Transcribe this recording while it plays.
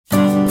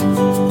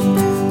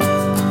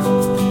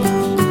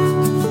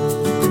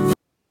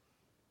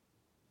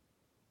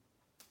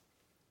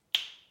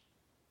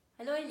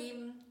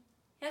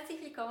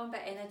willkommen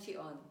bei Energy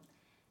On,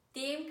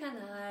 dem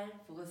Kanal,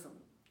 wo es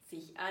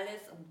sich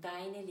alles um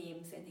deine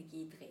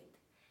Lebensenergie dreht.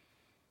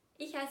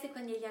 Ich heiße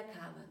Cornelia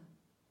Kamann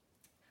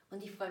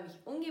und ich freue mich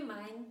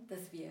ungemein,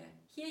 dass wir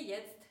hier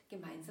jetzt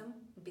gemeinsam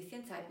ein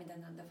bisschen Zeit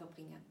miteinander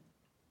verbringen.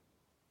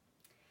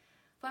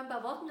 Vor ein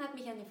paar Wochen hat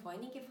mich eine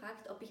Freundin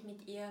gefragt, ob ich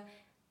mit ihr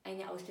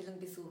eine Ausstellung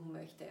besuchen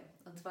möchte.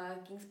 Und zwar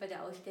ging es bei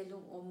der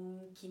Ausstellung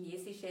um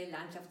chinesische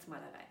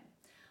Landschaftsmalerei.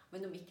 Und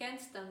wenn du mich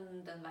kennst,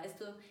 dann weißt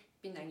du,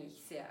 ich bin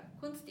eigentlich sehr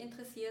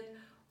kunstinteressiert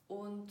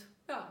und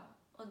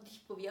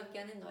ich probiere auch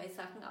gerne neue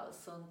Sachen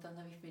aus. Und dann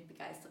habe ich mit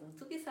Begeisterung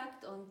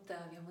zugesagt und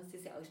wir haben uns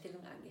diese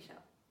Ausstellung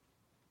angeschaut.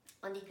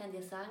 Und ich kann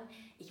dir sagen,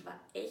 ich war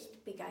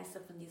echt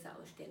begeistert von dieser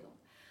Ausstellung.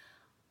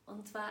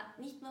 Und zwar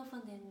nicht nur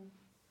von den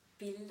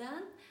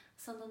Bildern,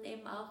 sondern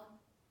eben auch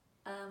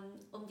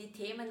um die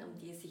Themen, um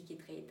die es sich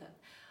gedreht hat.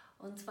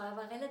 Und zwar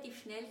war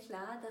relativ schnell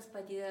klar, dass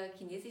bei der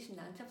chinesischen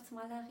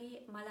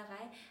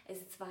Landschaftsmalerei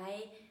es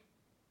zwei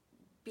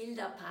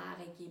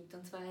Bilderpaare gibt.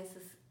 Und zwar ist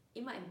es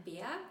immer ein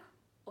Berg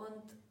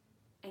und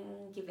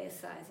ein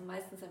Gewässer, also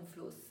meistens ein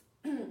Fluss.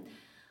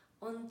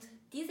 Und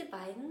diese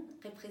beiden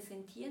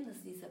repräsentieren,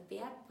 also dieser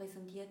Berg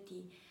repräsentiert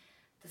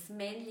das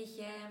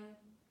Männliche,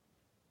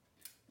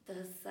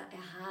 das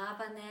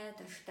Erhabene,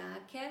 das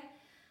Starke,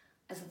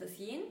 also das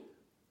Yin.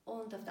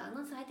 Und auf der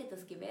anderen Seite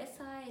das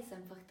Gewässer ist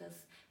einfach das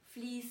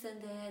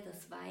Fließende,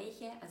 das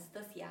Weiche, also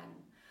das Yang.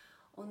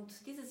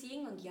 Und dieses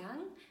Yin und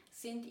Yang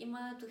sind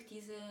immer durch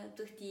die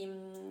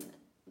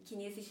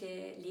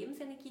chinesische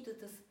Lebensenergie, durch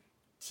das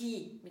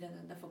Qi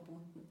miteinander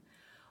verbunden.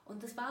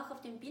 Und das war auch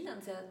auf den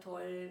Bildern sehr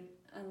toll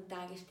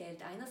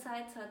dargestellt.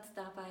 Einerseits hat es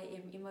dabei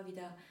eben immer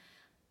wieder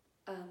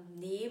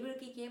Nebel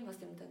gegeben, aus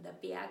dem dann der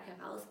Berg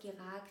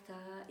herausgeragt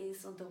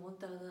ist, und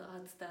darunter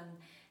hat es dann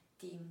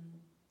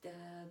den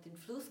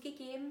Fluss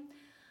gegeben.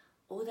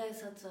 Oder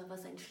es hat so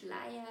ein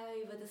Schleier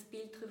über das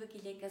Bild drüber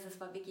gelegt. Also es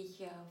war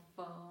wirklich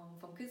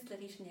vom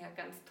Künstlerischen her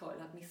ganz toll,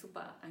 hat mich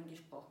super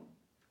angesprochen.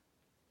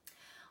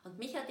 Und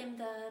mich hat eben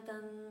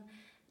dann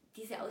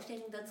diese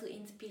Ausstellung dazu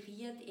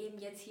inspiriert, eben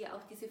jetzt hier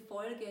auch diese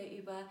Folge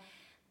über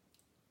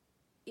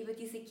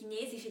diese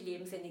chinesische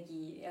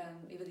Lebensenergie,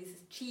 über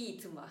dieses Qi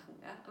zu machen.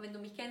 Ja? Wenn du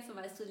mich kennst, dann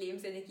weißt du,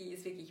 Lebensenergie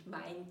ist wirklich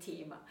mein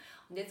Thema.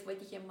 Und jetzt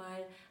wollte ich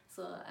einmal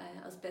so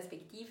aus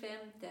Perspektive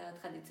der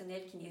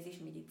traditionell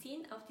chinesischen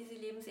Medizin auf diese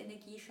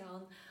Lebensenergie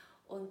schauen,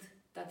 und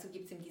dazu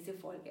gibt es eben diese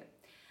Folge.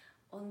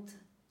 Und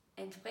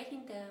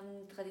entsprechend der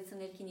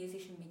traditionell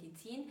chinesischen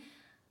Medizin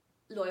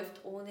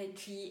läuft ohne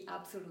Qi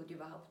absolut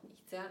überhaupt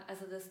nichts. Ja?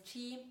 Also das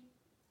Qi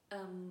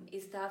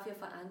ist dafür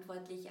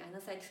verantwortlich,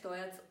 einerseits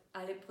steuert es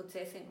alle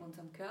Prozesse in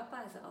unserem Körper,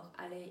 also auch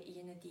alle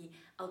jene, die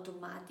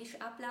automatisch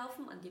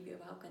ablaufen, an die wir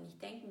überhaupt gar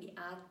nicht denken, wie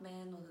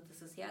Atmen oder dass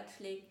das Herz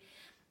schlägt.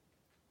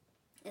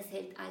 Es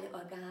hält alle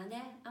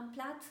Organe am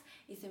Platz,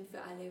 ist eben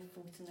für alle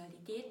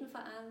Funktionalitäten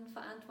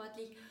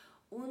verantwortlich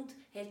und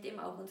hält eben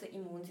auch unser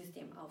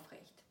Immunsystem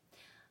aufrecht.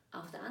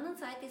 Auf der anderen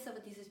Seite ist aber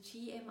dieses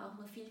Qi eben auch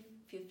noch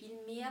für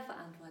viel mehr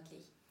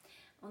verantwortlich.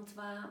 Und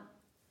zwar,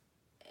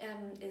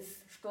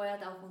 es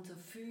steuert auch unser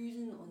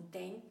Fühlen und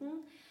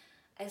Denken,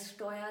 es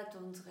steuert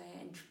unsere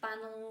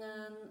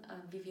Entspannungen,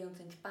 wie wir uns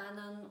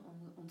entspannen,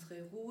 und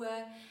unsere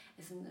Ruhe.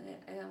 Das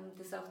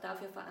ist auch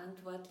dafür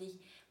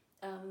verantwortlich,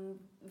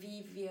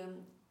 wie wir,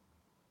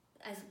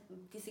 also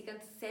diese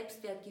ganzen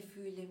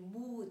Selbstwertgefühle,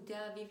 Mut,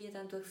 ja, wie wir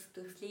dann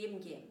durchs Leben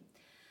gehen.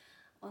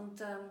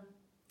 Und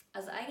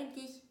also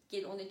eigentlich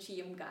geht ohne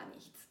Qi um gar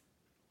nichts.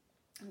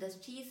 Und das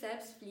Qi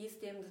selbst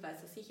fließt eben, das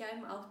weißt du sicher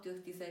eben auch,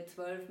 durch diese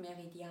 12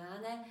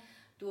 Meridiane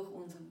durch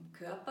unseren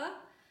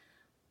Körper.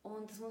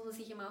 Und das muss man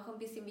sich eben auch ein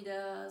bisschen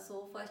wieder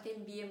so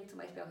vorstellen, wie eben zum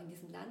Beispiel auch in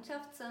diesen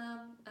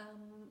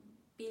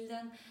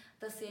Landschaftsbildern,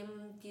 dass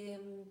eben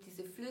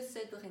diese Flüsse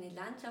durch eine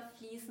Landschaft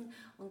fließen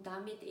und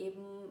damit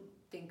eben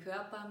den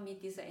Körper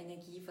mit dieser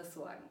Energie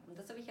versorgen. Und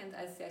das habe ich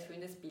als sehr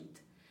schönes Bild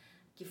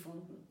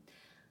gefunden.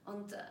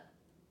 Und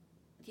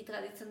die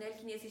traditionell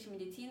chinesische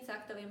Medizin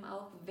sagt aber eben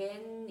auch,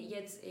 wenn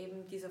jetzt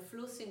eben dieser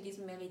Fluss in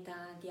diesen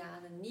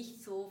Meridianen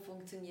nicht so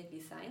funktioniert, wie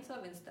es sein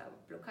soll, wenn es da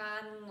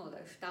Blockaden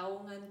oder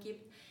Stauungen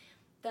gibt,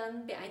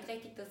 dann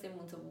beeinträchtigt das eben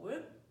unser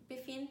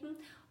Wohlbefinden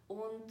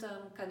und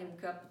kann im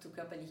Körper zu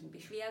körperlichen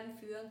Beschwerden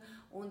führen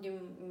und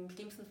im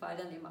schlimmsten Fall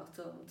dann eben auch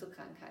zu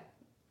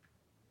Krankheiten.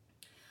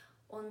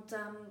 Und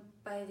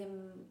bei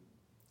dem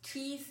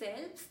Qi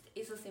selbst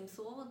ist es eben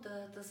so,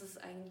 dass es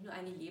eigentlich nur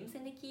eine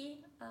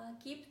Lebensenergie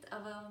gibt,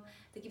 aber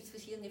da gibt es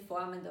verschiedene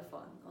Formen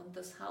davon. Und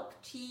das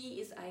Haupt-Qi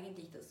ist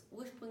eigentlich das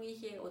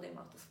ursprüngliche oder eben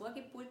auch das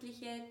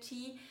vorgeburtliche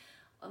Qi,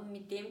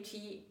 mit dem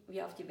Qi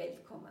wir auf die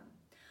Welt kommen.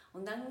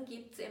 Und dann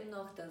gibt es eben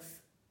noch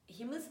das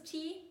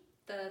Himmels-Qi,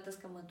 das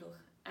kann man durch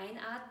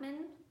Einatmen,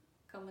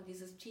 kann man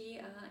dieses Qi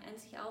in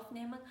sich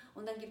aufnehmen.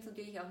 Und dann gibt es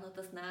natürlich auch noch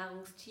das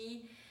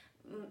Nahrungs-Qi,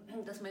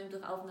 dass man eben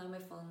durch Aufnahme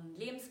von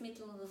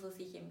Lebensmitteln oder so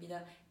sich eben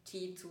wieder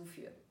Qi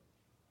zuführt.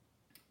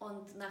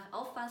 Und nach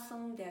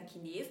Auffassung der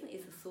Chinesen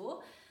ist es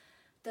so,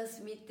 dass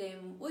mit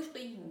dem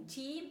ursprünglichen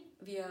Qi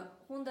wir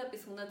 100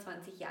 bis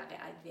 120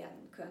 Jahre alt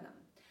werden können.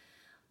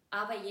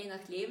 Aber je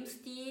nach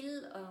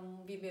Lebensstil,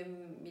 wie wir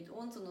mit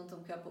uns und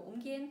unserem Körper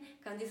umgehen,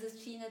 kann dieses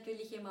Qi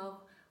natürlich eben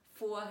auch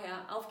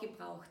vorher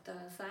aufgebraucht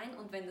sein.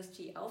 Und wenn das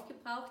Qi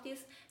aufgebraucht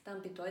ist,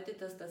 dann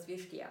bedeutet das, dass wir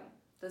sterben.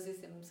 Das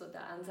ist eben so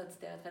der Ansatz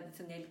der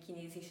traditionell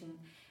chinesischen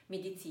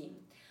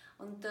Medizin.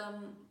 Und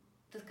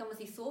das kann man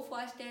sich so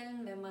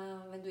vorstellen,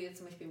 wenn du jetzt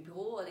zum Beispiel im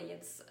Büro oder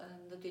jetzt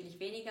natürlich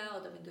weniger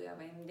oder wenn du ja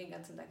den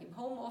ganzen Tag im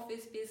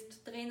Homeoffice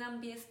bist,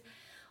 drinnen bist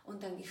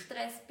und dann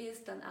gestresst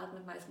bist, dann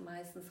atmet man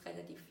meistens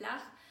relativ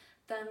flach,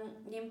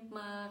 dann nimmt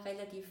man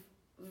relativ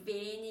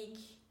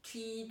wenig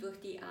Qi durch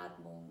die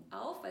Atmung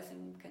auf, weil es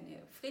eben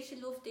keine frische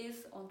Luft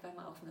ist und weil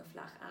man auch nur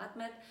flach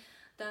atmet.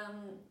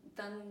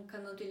 Dann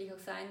kann natürlich auch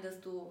sein,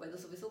 dass du, weil du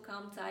sowieso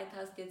kaum Zeit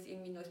hast, jetzt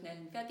irgendwie nur schnell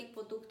ein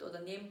Fertigprodukt oder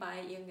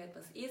nebenbei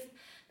irgendetwas isst.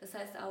 Das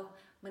heißt auch,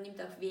 man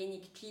nimmt auch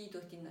wenig Qi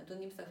du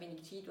nimmst auch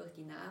wenig Qi durch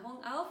die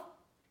Nahrung auf.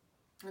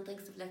 Dann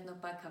trinkst du vielleicht noch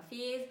ein paar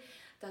Kaffees,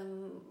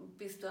 dann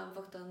bist du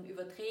einfach dann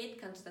überdreht,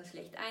 kannst dann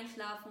schlecht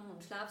einschlafen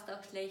und schlafst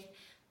auch schlecht.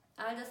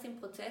 All das sind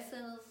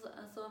Prozesse,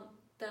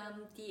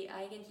 die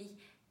eigentlich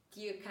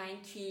dir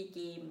kein Qi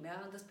geben.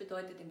 Ja? Und das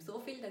bedeutet eben so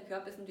viel, der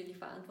Körper ist natürlich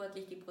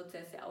verantwortlich, die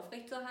Prozesse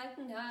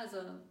aufrechtzuerhalten, ja? Also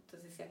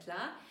das ist ja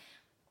klar.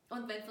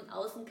 Und wenn von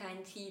außen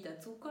kein Qi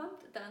dazukommt,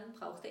 dann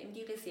braucht er eben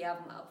die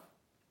Reserven auf.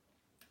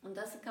 Und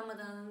das kann man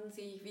dann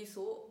sich wie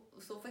so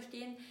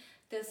verstehen,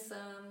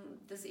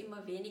 dass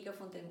immer weniger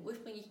von dem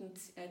ursprünglichen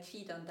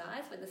Qi dann da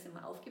ist, weil das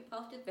immer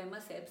aufgebraucht wird, wenn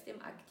man selbst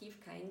eben aktiv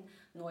kein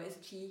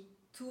neues Qi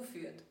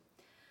zuführt.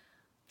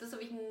 Das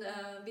habe ich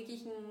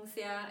wirklich einen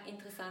sehr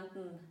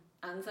interessanten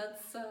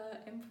Ansatz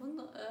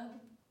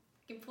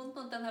gefunden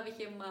und dann habe ich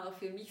eben auch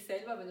für mich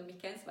selber, wenn du mich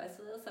kennst, weißt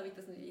du das, habe ich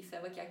das natürlich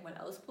selber gleich mal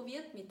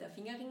ausprobiert mit der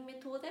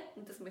Fingerring-Methode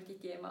und das möchte ich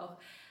dir eben auch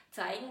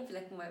zeigen.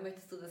 Vielleicht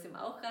möchtest du das eben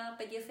auch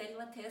bei dir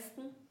selber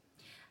testen.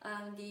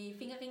 Die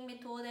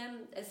Fingerring-Methode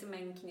ist eben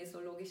ein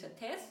kinesiologischer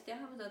Test. Ja,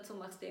 dazu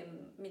machst du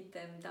eben mit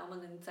dem Daumen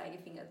und dem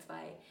Zeigefinger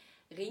 2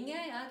 Ringe,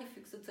 ja, die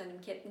fügst du zu einem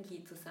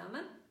Kettenglied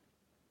zusammen.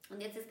 Und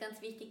jetzt ist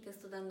ganz wichtig, dass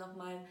du dann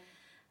nochmal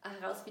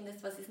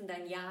herausfindest, was ist denn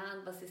dein Ja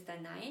und was ist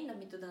dein Nein,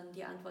 damit du dann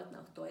die Antworten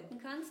auch deuten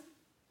kannst.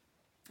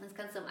 Das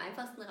kannst du am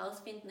einfachsten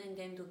herausfinden,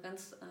 indem du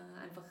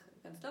einfach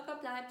ganz locker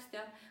bleibst,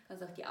 ja,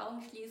 kannst auch die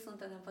Augen schließen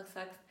und dann einfach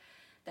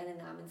deinen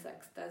Namen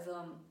sagst. Also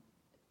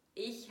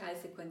ich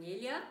heiße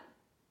Cornelia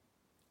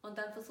und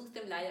dann versuchst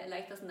du ihn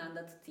leicht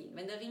auseinanderzuziehen.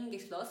 Wenn der Ring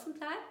geschlossen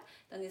bleibt,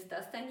 dann ist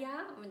das dein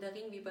Ja und wenn der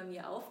Ring wie bei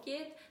mir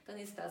aufgeht, dann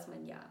ist das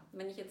mein Ja.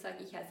 Wenn ich jetzt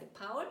sage, ich heiße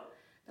Paul,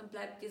 dann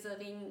bleibt dieser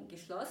Ring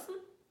geschlossen.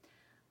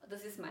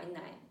 Das ist mein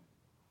Nein.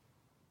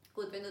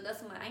 Gut, wenn du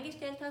das mal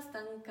eingestellt hast,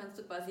 dann kannst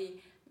du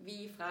quasi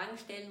wie Fragen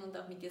stellen und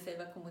auch mit dir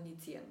selber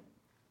kommunizieren.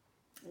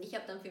 Und ich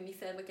habe dann für mich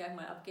selber gleich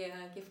mal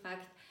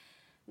abgefragt,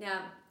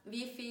 ja,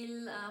 wie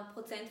viel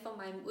Prozent von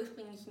meinem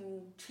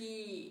ursprünglichen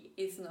Qi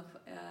ist noch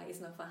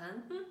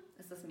vorhanden?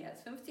 Ist das mehr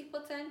als 50%?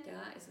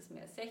 Ja, ist es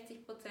mehr als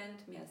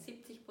 60%? Mehr als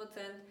 70%?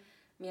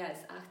 Mehr als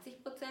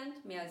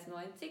 80%? Mehr als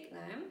 90%?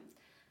 Nein.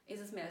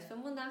 Ist es mehr als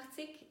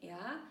 85%?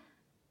 Ja.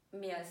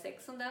 Mehr als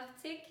 86%?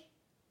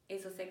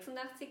 Ist es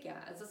 86?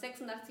 Ja. Also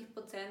 86%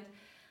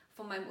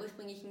 von meinem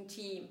ursprünglichen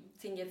Qi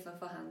sind jetzt noch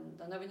vorhanden.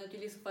 Dann habe ich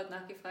natürlich sofort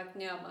nachgefragt,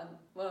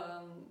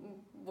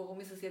 warum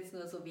ist es jetzt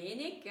nur so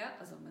wenig? Ja?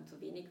 Also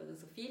so wenig oder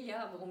so viel,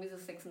 ja? Warum ist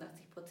es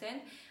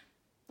 86%?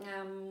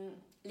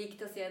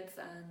 Liegt das jetzt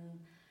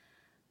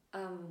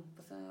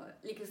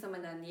liegt es an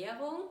meiner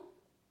Ernährung?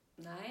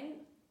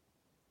 Nein.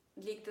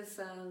 Liegt es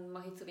an,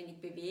 mache ich zu wenig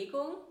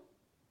Bewegung?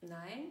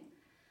 Nein.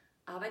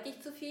 Arbeite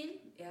ich zu viel?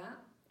 Ja.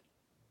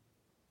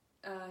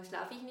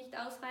 Schlafe ich nicht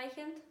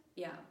ausreichend?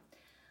 Ja.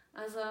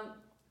 Also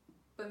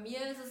bei mir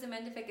ist es im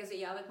Endeffekt, also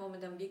ich arbeite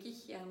momentan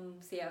wirklich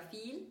sehr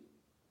viel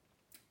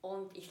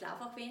und ich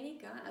schlafe auch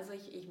wenig, ja? Also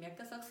ich merke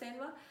das auch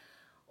selber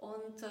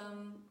und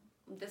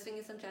deswegen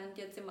ist anscheinend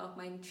jetzt eben auch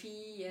mein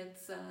Qi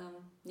jetzt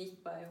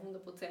nicht bei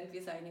 100%, wie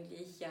es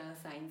eigentlich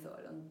sein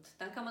soll. Und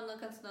dann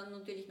kannst du dann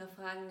natürlich noch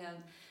fragen,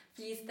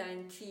 fließt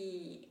dein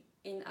Qi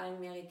in allen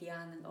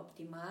Meridianen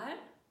optimal?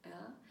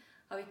 Ja?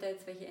 Habe ich da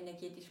jetzt welche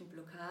energetischen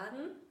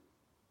Blockaden?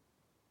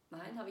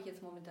 Nein, habe ich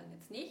jetzt momentan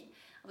jetzt nicht.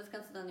 Aber das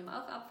kannst du dann eben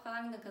auch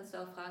abfragen. Dann kannst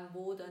du auch fragen,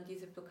 wo dann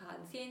diese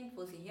Blockaden sind,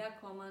 wo sie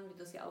herkommen, wie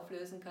du sie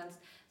auflösen kannst.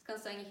 Das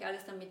kannst du eigentlich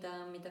alles dann mit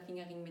der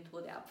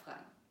Fingerring-Methode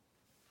abfragen.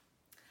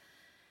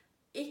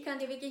 Ich kann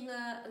dir wirklich nur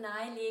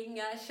nahelegen,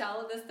 ja,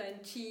 schau, dass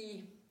dein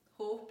Qi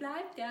hoch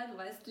bleibt. Ja. Du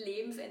weißt,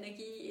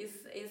 Lebensenergie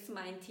ist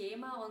mein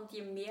Thema und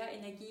je mehr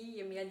Energie,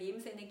 je mehr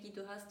Lebensenergie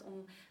du hast,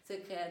 umso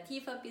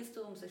kreativer bist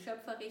du, umso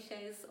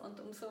schöpferischer ist und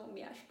umso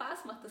mehr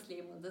Spaß macht das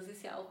Leben. Und das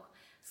ist ja auch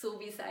so,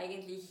 wie es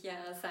eigentlich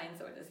sein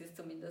soll. Das ist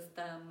zumindest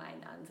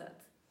mein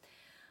Ansatz.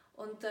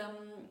 Und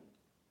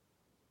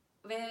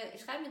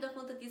schreib mir doch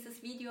unter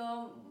dieses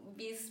Video,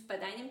 wie es bei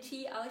deinem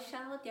Qi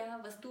ausschaut, ja,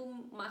 was du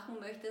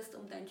machen möchtest,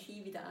 um dein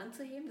Qi wieder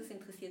anzuheben. Das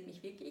interessiert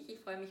mich wirklich. Ich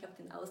freue mich auf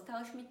den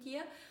Austausch mit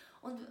dir.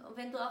 Und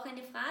wenn du auch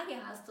eine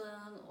Frage hast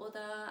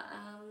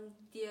oder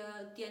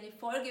dir eine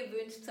Folge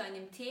wünschst zu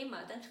einem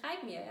Thema, dann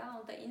schreib mir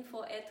unter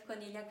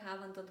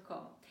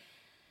info@corneliacarvan.com.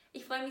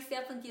 Ich freue mich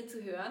sehr, von dir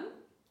zu hören.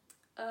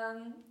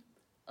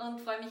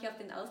 und freue mich auf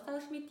den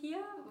Austausch mit dir.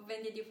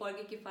 Wenn dir die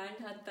Folge gefallen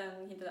hat,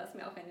 dann hinterlass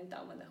mir auch einen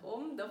Daumen nach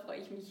oben. Da freue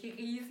ich mich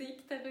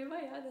riesig darüber.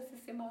 Ja, das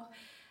ist immer auch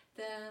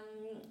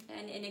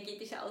ein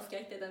energetischer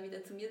Ausgleich, der dann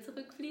wieder zu mir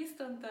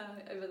zurückfließt, und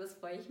über das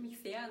freue ich mich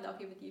sehr, und auch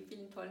über die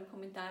vielen tollen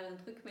Kommentare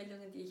und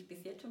Rückmeldungen, die ich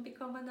bis jetzt schon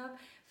bekommen habe.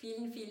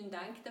 Vielen, vielen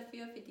Dank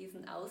dafür, für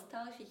diesen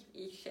Austausch.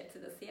 Ich schätze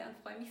das sehr und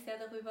freue mich sehr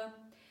darüber.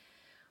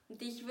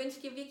 Und ich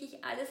wünsche dir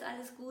wirklich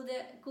alles Gute,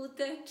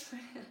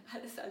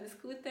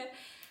 alles Gute.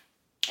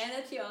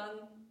 Energy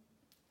on,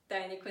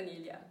 deine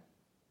Cornelia.